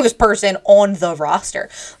she's the strongest person on the roster.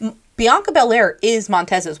 Bianca Belair is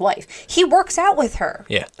Montez's wife. He works out with her.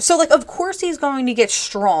 Yeah. So, like, of course he's going to get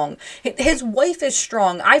strong. His wife is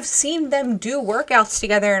strong. I've seen them do workouts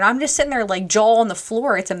together, and I'm just sitting there, like, jaw on the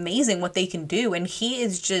floor. It's amazing what they can do, and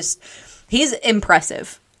he's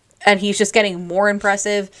impressive. And he's just getting more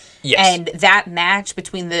impressive. Yes. And that match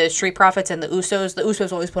between the Street Profits and the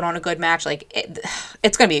Usos always put on a good match. Like,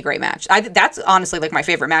 it's going to be a great match. That's honestly, like, my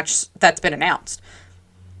favorite match that's been announced.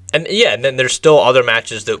 And then there's still other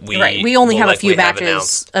matches that we only have a few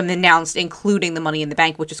matches announced, including the Money in the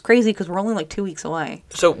Bank, which is crazy because we're only like 2 weeks away.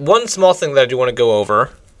 So one small thing that I do want to go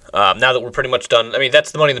over, now that we're pretty much done, I mean,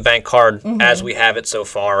 that's the Money in the Bank card as we have it so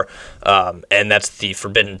far, and that's the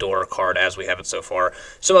Forbidden Door card as we have it so far.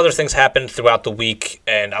 Some other things happened throughout the week,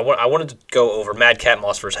 and I wanted to go over Madcap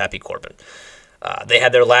Moss versus Happy Corbin. They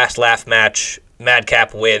had their last laugh match.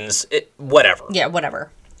 Madcap wins. Whatever. Yeah,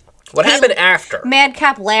 whatever. What happened after?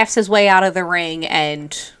 Madcap laughs his way out of the ring,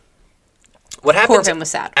 and what happens Corbin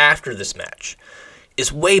was sad. After this match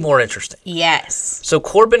is way more interesting. Yes. So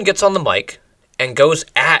Corbin gets on the mic and goes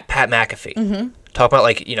at Pat McAfee. Talking about,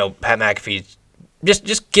 like, Pat McAfee,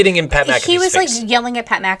 just getting in Pat McAfee's He was face. like yelling at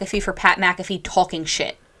Pat McAfee for Pat McAfee talking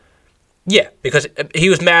shit. Yeah, because he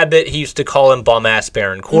was mad that he used to call him bum-ass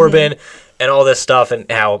Baron Corbin and all this stuff, and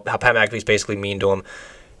how Pat McAfee's basically mean to him.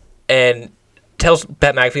 And tells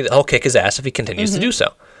Pat McAfee that he'll kick his ass if he continues to do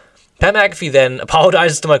so. Pat McAfee then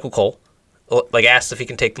apologizes to Michael Cole, like asks if he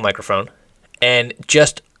can take the microphone, and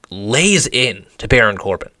just lays in to Baron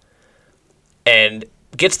Corbin. And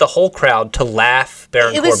gets the whole crowd to laugh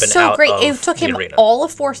Baron Corbin out of the arena. It was so great. It took him all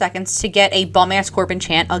of 4 seconds to get a bum-ass Corbin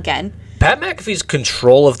chant again. Pat McAfee's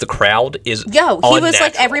control of the crowd is he was like,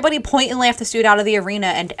 unnatural. everybody point and laugh this dude out of the arena,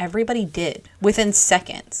 and everybody did within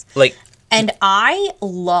seconds. And I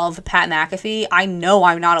love Pat McAfee. I know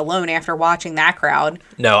I'm not alone after watching that crowd.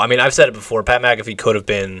 No, I mean, I've said it before. Pat McAfee could have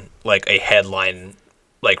been, like, a headline,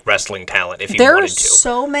 like, wrestling talent if he wanted to. There's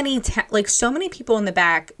so many, so many people in the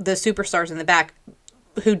back, the superstars in the back,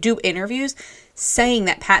 who do interviews saying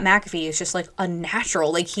that Pat McAfee is just, like, a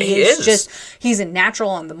natural. Like, he's a natural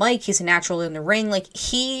on the mic. He's a natural in the ring. Like,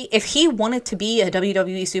 if he wanted to be a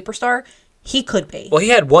WWE superstar, he could be. Well, he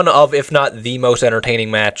had one of, if not the most entertaining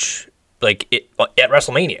match, like, at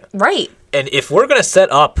WrestleMania. Right. And if we're going to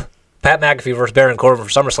set up Pat McAfee versus Baron Corbin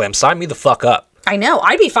for SummerSlam, sign me the fuck up. I know.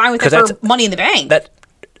 I'd be fine with it for Money in the Bank.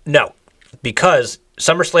 No, because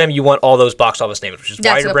SummerSlam, you want all those box office names, which is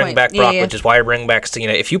why you're bringing back Brock, which is why you're bringing back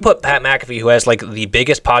Cena. If you put Pat McAfee, who has, like, the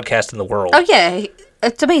biggest podcast in the world. Oh, yeah.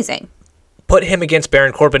 It's amazing. Put him against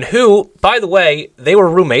Baron Corbin, who, by the way, they were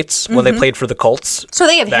roommates when they played for the Colts. So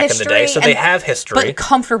they have back history. In the day. So they have history. But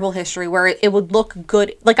comfortable history where it would look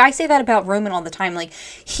good. Like, I say that about Roman all the time. Like,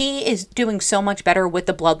 he is doing so much better with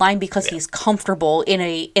the bloodline because he's comfortable in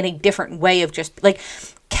a different way of just, like,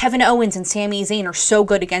 Kevin Owens and Sami Zayn are so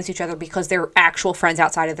good against each other because they're actual friends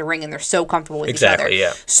outside of the ring and they're so comfortable with each other. Exactly,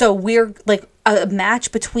 yeah. So we're, like, a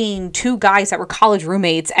match between two guys that were college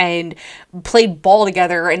roommates and played ball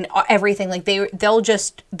together and everything. Like, they'll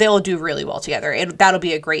do really well together. That'll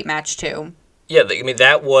be a great match, too. Yeah, I mean,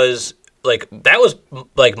 that was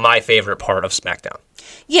my favorite part of SmackDown.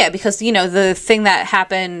 Yeah, because, the thing that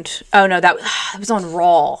happened, that was on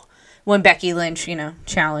Raw. When Becky Lynch,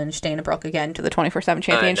 challenged Dana Brooke again to the 24/7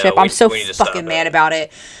 championship. I'm so fucking mad about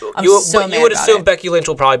it. You would assume Becky Lynch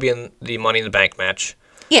will probably be in the Money in the Bank match.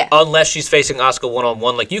 Yeah. Unless she's facing Asuka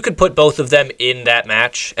one-on-one. Like, you could put both of them in that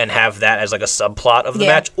match and have that as, like, a subplot of the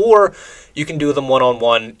match. Or you can do them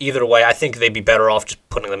one-on-one. Either way, I think they'd be better off just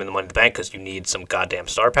putting them in the Money in the Bank because you need some goddamn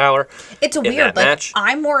star power. It's weird. Like, match.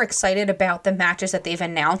 I'm more excited about the matches that they've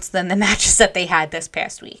announced than the matches that they had this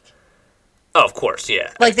past week. Oh, of course,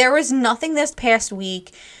 yeah. Like, there was nothing this past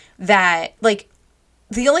week that, like,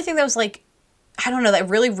 the only thing that was, like, I don't know, that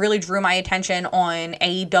really, really drew my attention on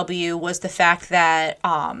AEW was the fact that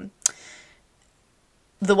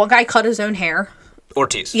the one guy cut his own hair.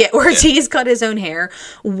 Ortiz. Yeah, Ortiz cut his own hair.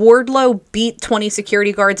 Wardlow beat 20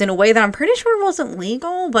 security guards in a way that I'm pretty sure wasn't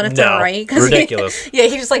legal, but it's all right. Ridiculous. He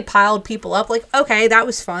just like piled people up. Like, okay, that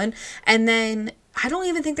was fun. And then I don't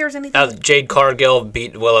even think there was anything. Jade Cargill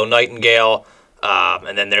beat Willow Nightingale.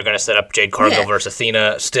 And then they're going to set up Jade Cargill versus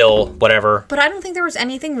Athena. Still, whatever. But I don't think there was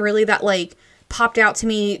anything really that like popped out to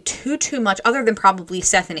me too much, other than probably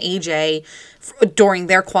Seth and AJ during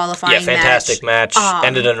their qualifying match. Yeah, fantastic match.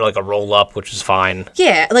 Ended in like a roll-up, which was fine.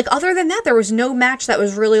 Yeah, like other than that, there was no match that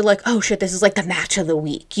was really like, oh shit, this is like the match of the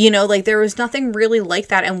week. You know, like there was nothing really like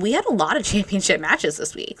that. And we had a lot of championship matches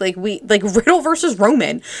this week. Like Riddle versus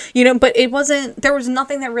Roman, you know, but there was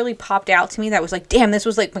nothing that really popped out to me that was like, damn, this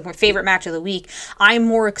was like my favorite match of the week. I'm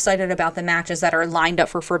more excited about the matches that are lined up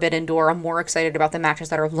for Forbidden Door. I'm more excited about the matches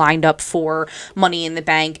that are lined up for Money in the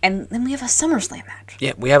Bank. And then we have a SummerSlam match.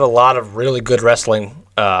 Yeah, we have a lot of really good wrestling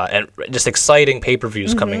and just exciting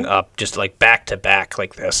pay-per-views coming up, just like back-to-back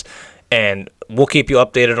like this. And we'll keep you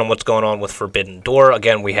updated on what's going on with Forbidden Door.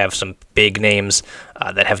 Again, we have some big names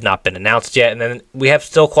that have not been announced yet. And then we have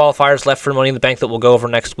still qualifiers left for Money in the Bank that we'll go over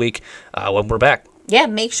next week when we're back. Yeah,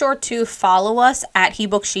 make sure to follow us at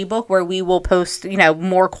HeBookSheBook, where we will post,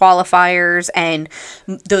 more qualifiers and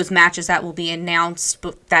those matches that will be announced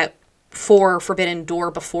that for Forbidden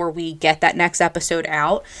Door before we get that next episode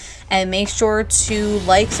out. And make sure to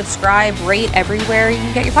like, subscribe, rate everywhere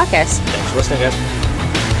you get your podcasts. Thanks for listening, guys.